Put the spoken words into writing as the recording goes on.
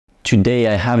Today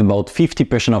I have about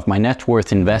 50% of my net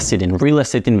worth invested in real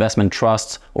estate investment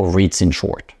trusts, or REITs in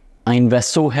short. I invest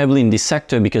so heavily in this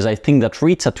sector because I think that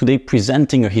REITs are today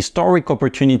presenting a historic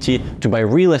opportunity to buy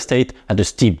real estate at a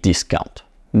steep discount.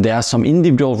 There are some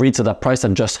individual REITs that are priced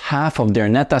at just half of their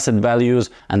net asset values,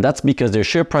 and that's because their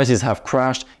share prices have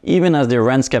crashed even as their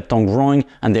rents kept on growing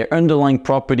and their underlying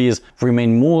properties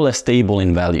remain more or less stable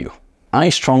in value. I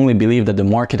strongly believe that the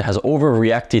market has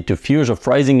overreacted to fears of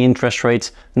rising interest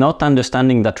rates, not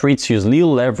understanding that REITs use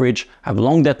little leverage, have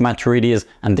long debt maturities,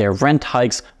 and their rent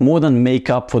hikes more than make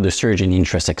up for the surge in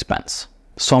interest expense.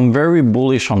 So I'm very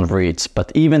bullish on REITs,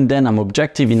 but even then I'm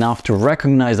objective enough to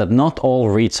recognize that not all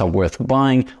REITs are worth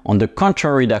buying. On the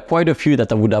contrary, there are quite a few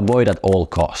that I would avoid at all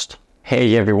cost.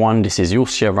 Hey everyone, this is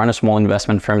Jussi. I run a small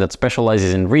investment firm that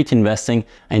specializes in REIT investing,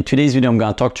 and in today's video I'm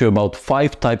going to talk to you about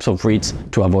 5 types of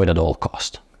REITs to avoid at all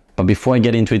cost. But before I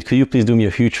get into it, could you please do me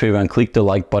a huge favor and click the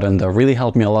like button? That really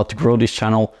helped me a lot to grow this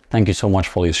channel. Thank you so much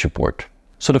for your support.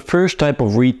 So the first type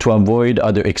of REIT to avoid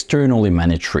are the externally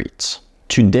managed REITs.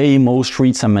 Today, most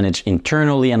REITs are managed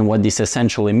internally, and what this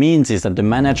essentially means is that the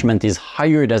management is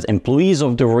hired as employees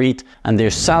of the REIT and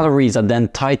their salaries are then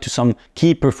tied to some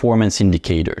key performance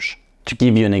indicators. To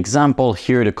give you an example,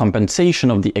 here the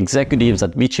compensation of the executives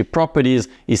at Vichy Properties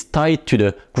is tied to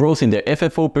the growth in their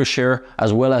FFO per share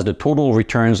as well as the total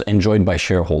returns enjoyed by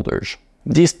shareholders.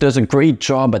 This does a great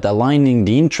job at aligning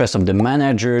the interests of the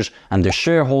managers and the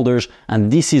shareholders,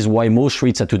 and this is why most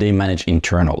REITs are today managed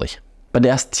internally. But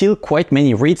there are still quite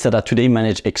many REITs that are today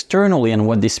managed externally, and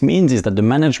what this means is that the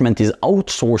management is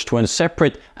outsourced to a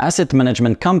separate asset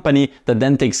management company that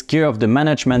then takes care of the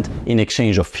management in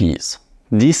exchange of fees.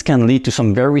 This can lead to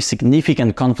some very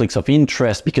significant conflicts of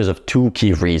interest because of 2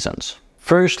 key reasons.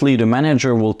 Firstly, the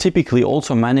manager will typically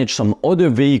also manage some other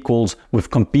vehicles with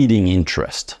competing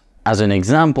interest. As an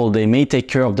example, they may take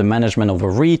care of the management of a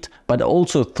REIT, but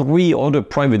also 3 other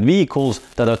private vehicles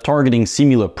that are targeting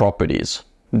similar properties.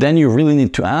 Then you really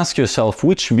need to ask yourself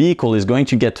which vehicle is going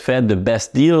to get fed the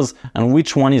best deals and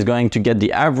which one is going to get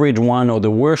the average one or the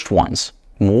worst ones.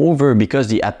 Moreover, because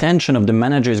the attention of the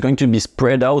manager is going to be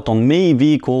spread out on many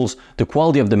vehicles, the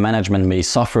quality of the management may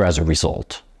suffer as a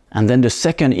result. And then the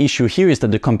second issue here is that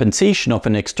the compensation of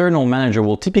an external manager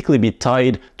will typically be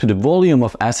tied to the volume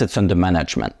of assets under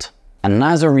management. And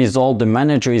as a result, the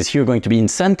manager is here going to be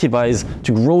incentivized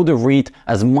to grow the REIT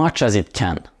as much as it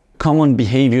can. Common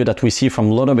behavior that we see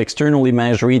from a lot of externally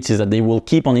managed REITs is that they will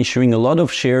keep on issuing a lot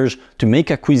of shares to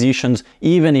make acquisitions,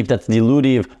 even if that's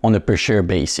dilutive on a per share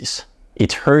basis.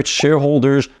 It hurts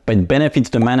shareholders, but it benefits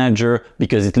the manager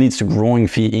because it leads to growing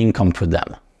fee income for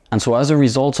them. And so as a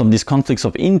result of these conflicts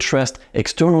of interest,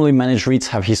 externally managed REITs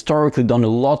have historically done a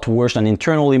lot worse than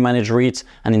internally managed REITs,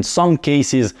 and in some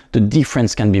cases the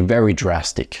difference can be very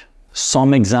drastic.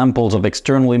 Some examples of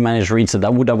externally managed REITs that I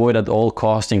would avoid at all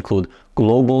costs include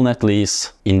Global Net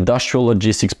Lease, Industrial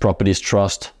Logistics Properties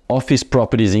Trust, Office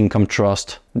Properties Income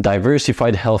Trust,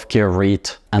 Diversified Healthcare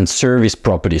REIT, and Service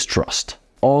Properties Trust.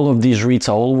 All of these REITs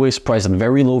are always priced at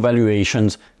very low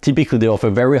valuations. Typically they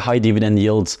offer very high dividend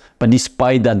yields, but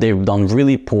despite that they've done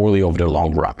really poorly over the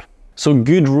long run. So a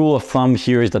good rule of thumb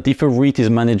here is that if a REIT is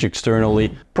managed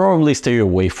externally, probably stay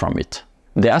away from it.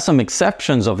 There are some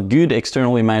exceptions of good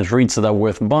externally managed REITs that are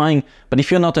worth buying, but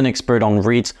if you're not an expert on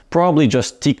REITs, probably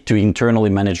just stick to internally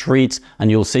managed REITs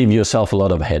and you'll save yourself a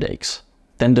lot of headaches.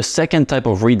 Then the second type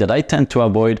of REIT that I tend to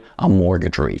avoid are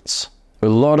mortgage REITs. A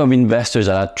lot of investors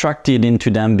are attracted into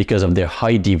them because of their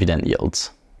high dividend yields.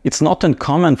 It's not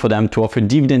uncommon for them to offer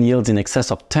dividend yields in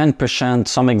excess of 10%.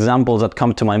 Some examples that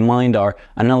come to my mind are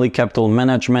Annaly Capital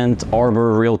Management,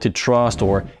 Arbor Realty Trust,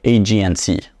 or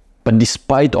AGNC. But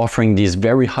despite offering these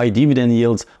very high dividend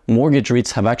yields, mortgage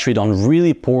REITs have actually done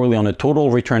really poorly on a total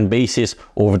return basis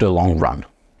over the long run.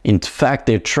 In fact,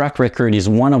 their track record is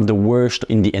one of the worst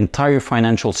in the entire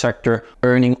financial sector,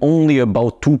 earning only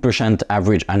about 2%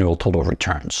 average annual total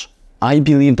returns. I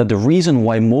believe that the reason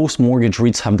why most mortgage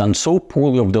REITs have done so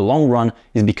poorly over the long run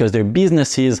is because their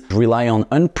businesses rely on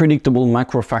unpredictable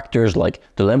macro factors like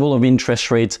the level of interest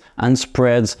rates and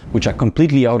spreads, which are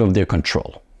completely out of their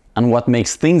control. And what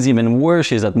makes things even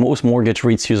worse is that most mortgage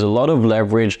REITs use a lot of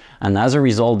leverage, and as a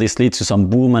result this leads to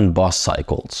some boom and bust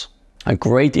cycles. A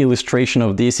great illustration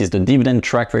of this is the dividend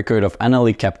track record of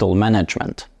Annaly Capital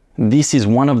Management. This is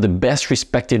one of the best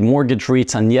respected mortgage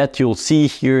REITs, and yet you'll see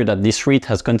here that this REIT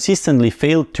has consistently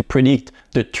failed to predict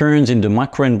the turns in the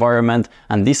macro environment,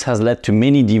 and this has led to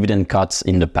many dividend cuts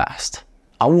in the past.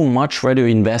 I would much rather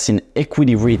invest in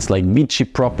equity REITs like Vichy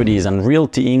Properties and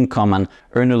Realty Income and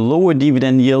earn a lower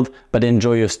dividend yield but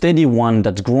enjoy a steady one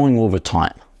that's growing over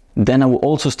time. Then I will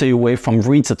also stay away from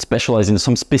REITs that specialize in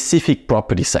some specific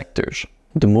property sectors.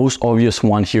 The most obvious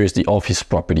one here is the office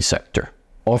property sector.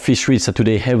 Office REITs are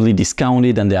today heavily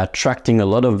discounted and they are attracting a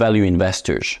lot of value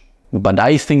investors. But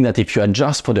I think that if you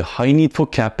adjust for the high need for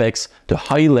capex, the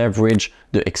high leverage,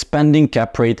 the expanding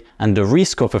cap rate, and the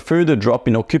risk of a further drop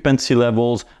in occupancy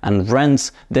levels and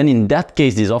rents, then in that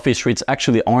case these office REITs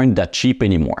actually aren't that cheap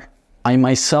anymore. I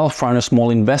myself run a small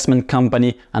investment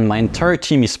company and my entire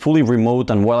team is fully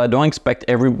remote, and while I don't expect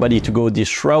everybody to go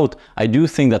this route, I do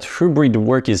think that hybrid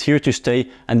work is here to stay,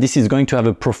 and this is going to have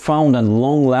a profound and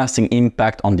long-lasting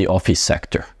impact on the office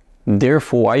sector.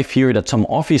 Therefore, I fear that some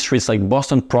office REITs like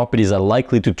Boston Properties are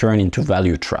likely to turn into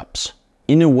value traps.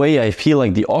 In a way, I feel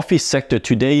like the office sector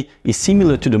today is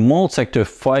similar to the mall sector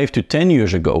 5 to 10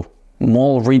 years ago.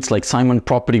 Mall REITs like Simon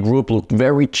Property Group looked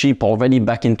very cheap already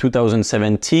back in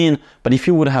 2017, but if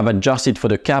you would have adjusted for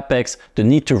the capex, the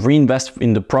need to reinvest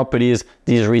in the properties,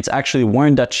 these REITs actually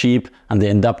weren't that cheap and they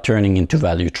end up turning into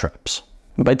value traps.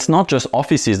 But it's not just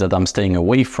offices that I'm staying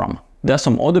away from. There are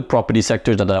some other property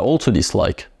sectors that I also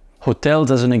dislike. Hotels,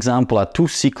 as an example, are too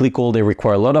cyclical, they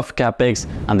require a lot of capex,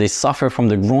 and they suffer from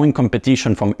the growing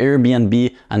competition from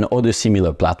Airbnb and other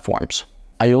similar platforms.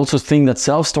 I also think that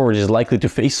self-storage is likely to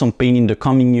face some pain in the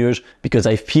coming years because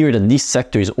I fear that this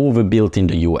sector is overbuilt in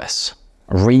the US.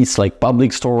 REITs like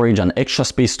public storage and extra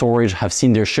space storage have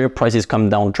seen their share prices come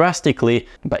down drastically,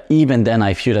 but even then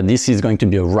I fear that this is going to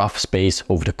be a rough space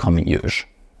over the coming years.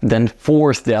 Then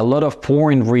fourth, there are a lot of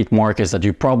foreign REIT markets that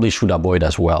you probably should avoid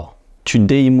as well.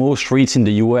 Today, most REITs in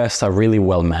the US are really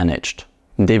well managed.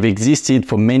 They've existed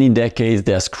for many decades,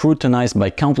 they are scrutinized by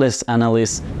countless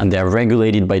analysts, and they are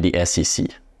regulated by the SEC.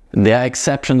 There are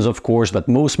exceptions of course, but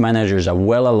most managers are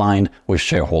well aligned with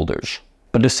shareholders.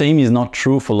 But the same is not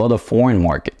true for a lot of foreign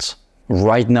markets.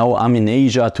 Right now I'm in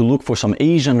Asia to look for some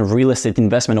Asian real estate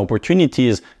investment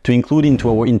opportunities to include into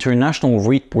our international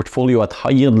REIT portfolio at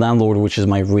High Yield Landlord, which is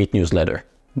my REIT newsletter.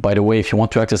 By the way, if you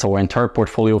want to access our entire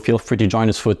portfolio, feel free to join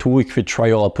us for a 2-week free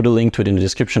trial. I'll put a link to it in the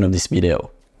description of this video.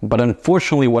 But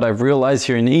unfortunately, what I've realized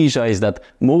here in Asia is that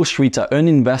most REITs are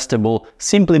uninvestable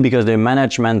simply because their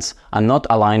managements are not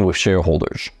aligned with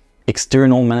shareholders.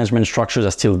 External management structures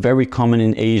are still very common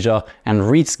in Asia, and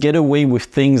REITs get away with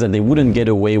things that they wouldn't get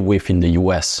away with in the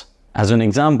US. As an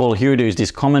example, here there is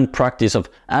this common practice of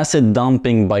asset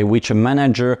dumping by which a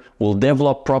manager will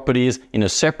develop properties in a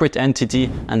separate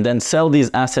entity and then sell these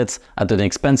assets at an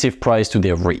expensive price to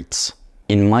their REITs.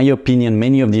 In my opinion,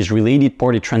 many of these related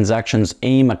party transactions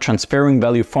aim at transferring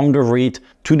value from the REIT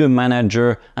to the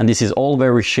manager, and this is all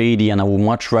very shady, and I would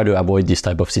much rather avoid this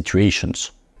type of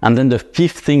situations. And then the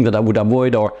fifth thing that I would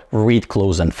avoid are REIT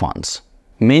closed-end funds.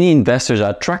 Many investors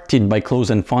are attracted by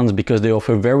closed-end funds because they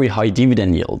offer very high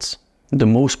dividend yields. The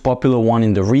most popular one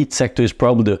in the REIT sector is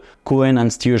probably the Cohen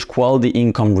 & Steers Quality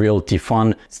Income Realty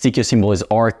Fund, ticker symbol is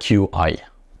RQI.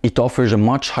 It offers a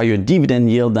much higher dividend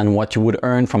yield than what you would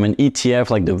earn from an ETF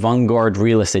like the Vanguard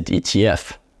Real Estate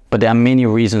ETF. But there are many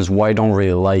reasons why I don't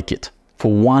really like it.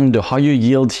 For one, the higher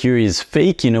yield here is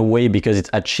fake in a way because it's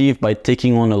achieved by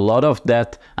taking on a lot of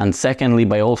debt, and secondly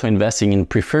by also investing in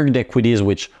preferred equities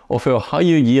which offer a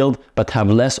higher yield but have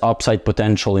less upside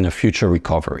potential in a future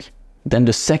recovery. Then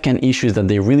the second issue is that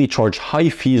they really charge high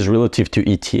fees relative to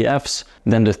ETFs.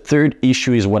 Then the third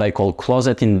issue is what I call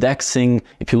closet indexing.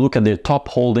 If you look at their top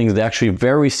holdings, they're actually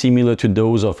very similar to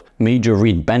those of major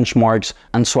REIT benchmarks,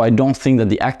 and so I don't think that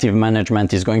the active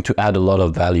management is going to add a lot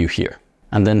of value here.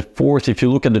 And then fourth, if you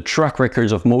look at the track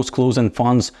records of most closed-end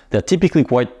funds, they're typically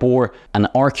quite poor, and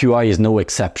RQI is no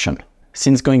exception.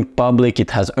 Since going public,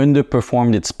 it has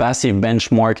underperformed its passive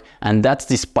benchmark, and that's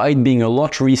despite being a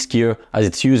lot riskier as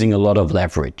it's using a lot of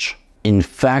leverage. In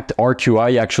fact,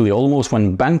 RQI actually almost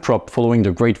went bankrupt following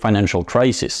the great financial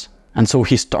crisis. And so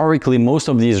historically, most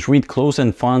of these REIT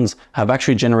closed-end funds have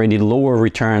actually generated lower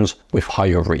returns with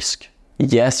higher risk.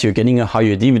 Yes, you're getting a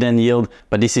higher dividend yield,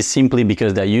 but this is simply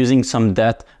because they're using some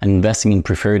debt and investing in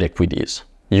preferred equities.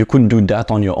 You could do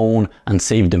that on your own and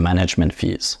save the management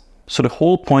fees. So the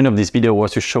whole point of this video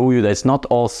was to show you that it's not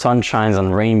all sunshines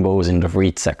and rainbows in the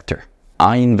REIT sector.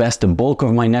 I invest the bulk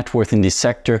of my net worth in this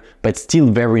sector, but it's still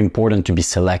very important to be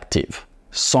selective.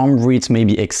 Some REITs may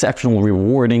be exceptionally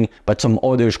rewarding, but some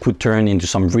others could turn into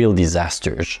some real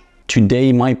disasters.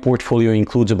 Today, my portfolio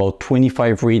includes about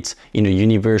 25 REITs in a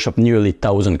universe of nearly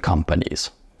 1,000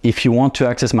 companies. If you want to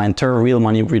access my entire real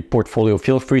money REIT portfolio,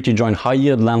 feel free to join High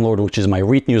Yield Landlord, which is my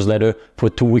REIT newsletter, for a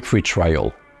 2-week free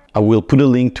trial. I will put a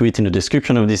link to it in the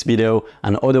description of this video,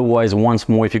 and otherwise, once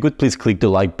more, if you could please click the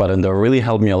like button, that really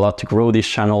helped me a lot to grow this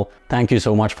channel. Thank you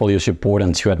so much for your support,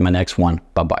 and see you at my next one.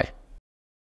 Bye bye.